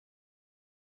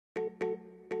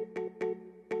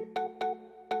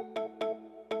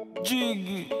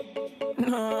Jiggy,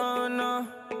 no, no.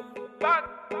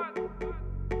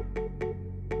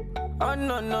 Oh,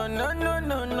 no, no, no, no,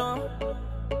 no, no.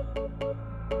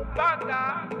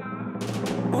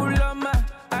 Ulama,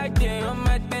 I dey on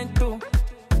my tento.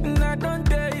 I don't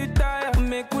tell you tired.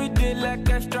 Make we dey like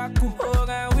extra cool. Oh,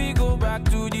 and we go back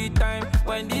to the time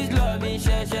when this love is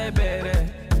share better.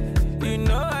 You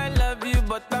know I love you,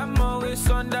 but I'm always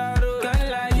on the road. Can't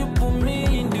lie, you put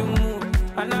me in the mood,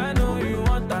 and I know you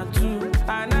want that too.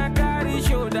 And I carry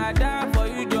shoulder down for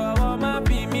you, just want my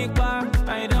be me car.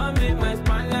 I don't make my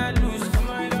spine loose.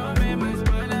 I don't make my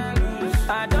spine loose.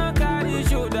 I don't carry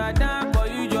shoulder down for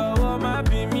you, just want my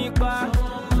be me car.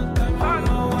 I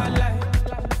know I like.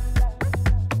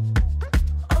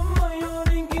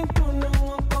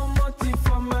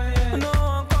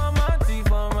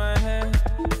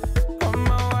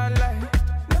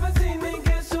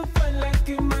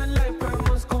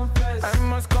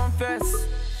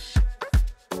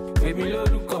 Baby,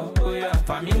 look up, oh yeah,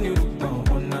 family look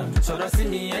on. So don't see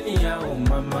me anyhow, oh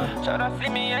mama. So don't see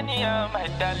me anyhow, my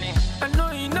darling. I know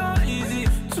it's not easy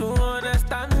to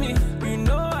understand me. You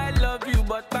know I love you,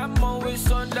 but I'm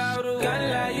always on the road.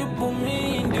 Can't lie, you put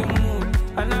me in the mood,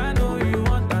 and I know you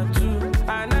want that too.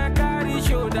 And I carry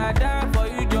shoulder down for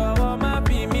you, just want my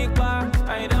be me car.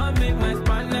 I don't make my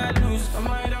spine loose.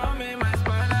 I don't make my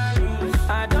spine loose.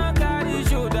 I don't carry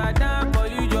shoulder down for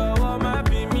you, just want my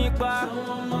be me car.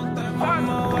 I'm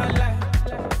a wala.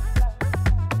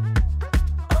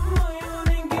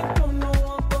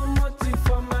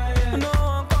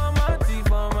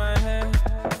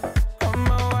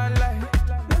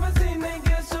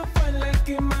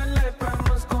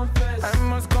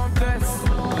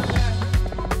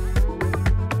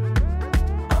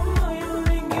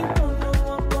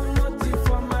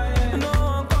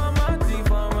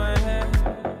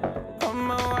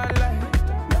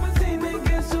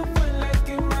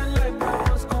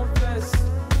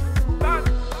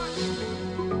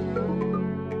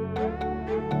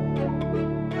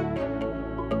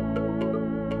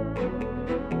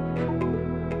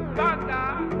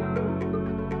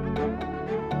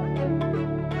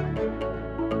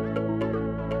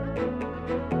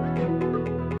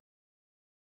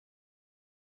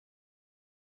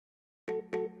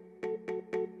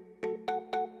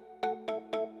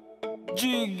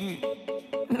 Jiggy,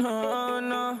 no,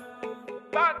 no.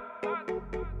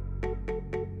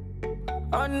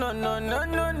 Oh, no, no, no,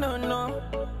 no, no, no.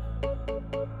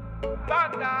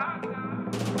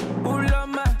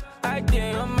 Ulama, I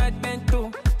dey on my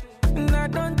tento. I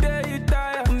don't tell you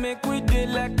tired. Make we dey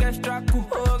like extra cool.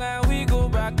 Oh, and we go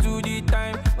back to the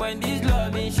time when this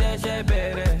love is share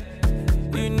better.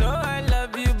 You know I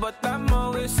love you, but I'm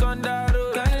always on the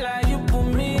road. Can't lie, you put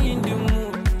me in the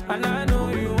mood, and I know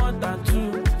you want that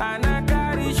too. And I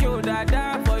carry shoulder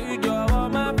down for you, just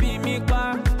want my be me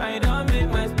car. I don't make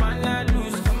my spine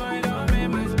loose. I don't make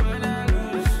my spine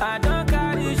loose. I don't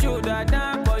carry shoulder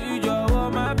down for you, just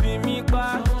want my be me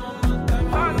car.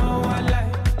 I know I like.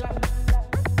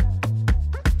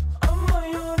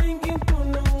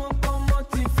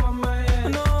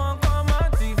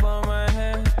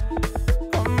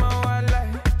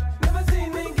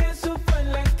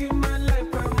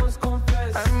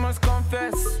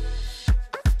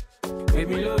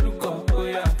 Baby, look up, oh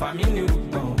yeah, family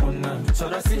look on. So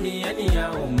don't see me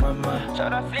anyhow, oh mama. So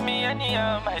don't see me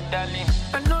anyhow, my darling.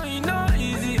 I know it's not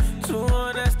easy to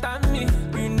understand me.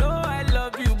 You know I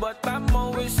love you, but I'm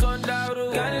always on the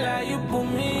road. Can't lie, you put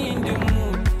me in the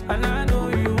mood, and I know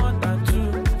you want that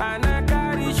too. And I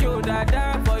carry shoulder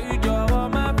down for you, just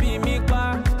want my be me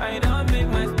car. I don't make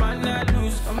my spine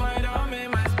loose. I don't make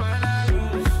my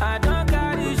spine loose. I don't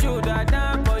carry shoulder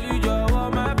down for you, just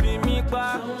want my be me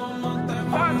car.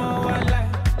 I'm a wala.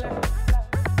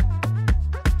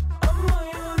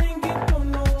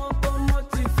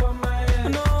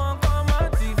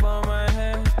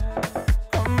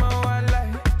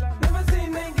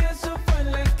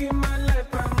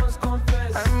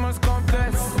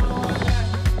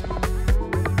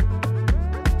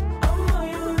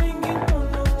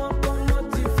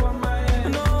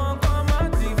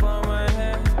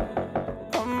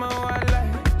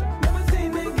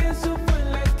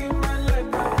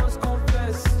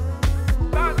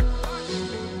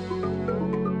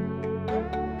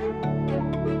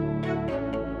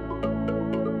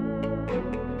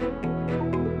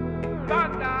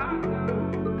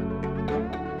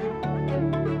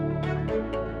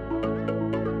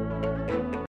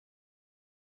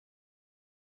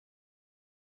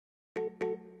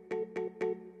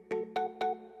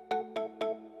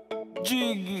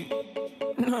 Jiggy,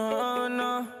 no,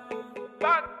 no.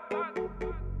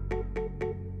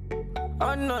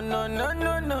 Oh no no no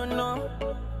no no no.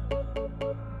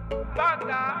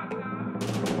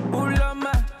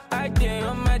 Ulama, I dey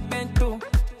on my tento.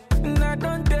 I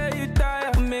don't tell you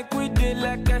tired. Make we dey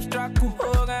like extra cool.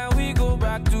 Oh, and we go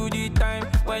back to the time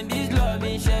when this love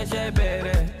is share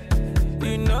better.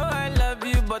 You know I love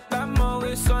you, but I'm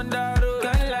always on the road.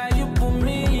 Can't lie, you put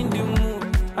me in the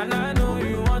mood, and I know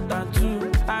you want that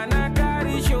too. And I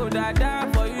carry shoulder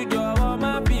down for you, just want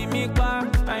my be me car.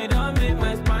 I don't make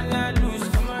my spine loose.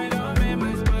 I don't make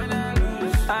my spine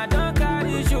loose. I don't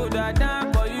carry shoulder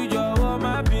down for you, just want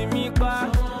my be me car.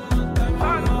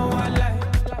 I know I like.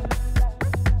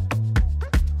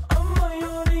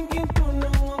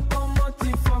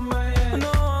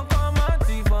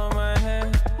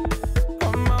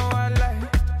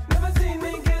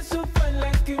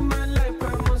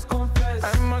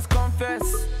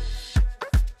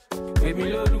 Baby,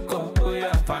 look up, oh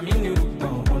yeah, family look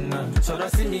on. So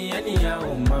don't see me anyhow,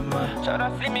 mama. So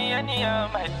don't see me anyhow,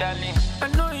 my darling. I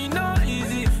know you know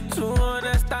easy to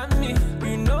understand me.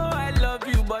 You know I love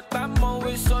you, but I'm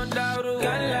always on the road.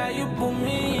 Can't lie, you put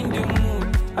me in the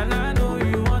mood, and I know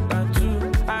you want that too.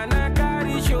 And I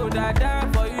carry shoulder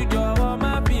down for you, just want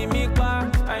my be me car.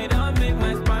 I don't make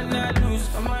my spine loose.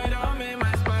 I don't make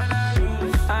my spine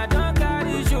loose. I don't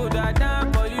carry shoulder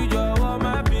down for you, just want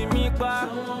my be me car.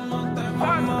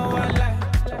 I'm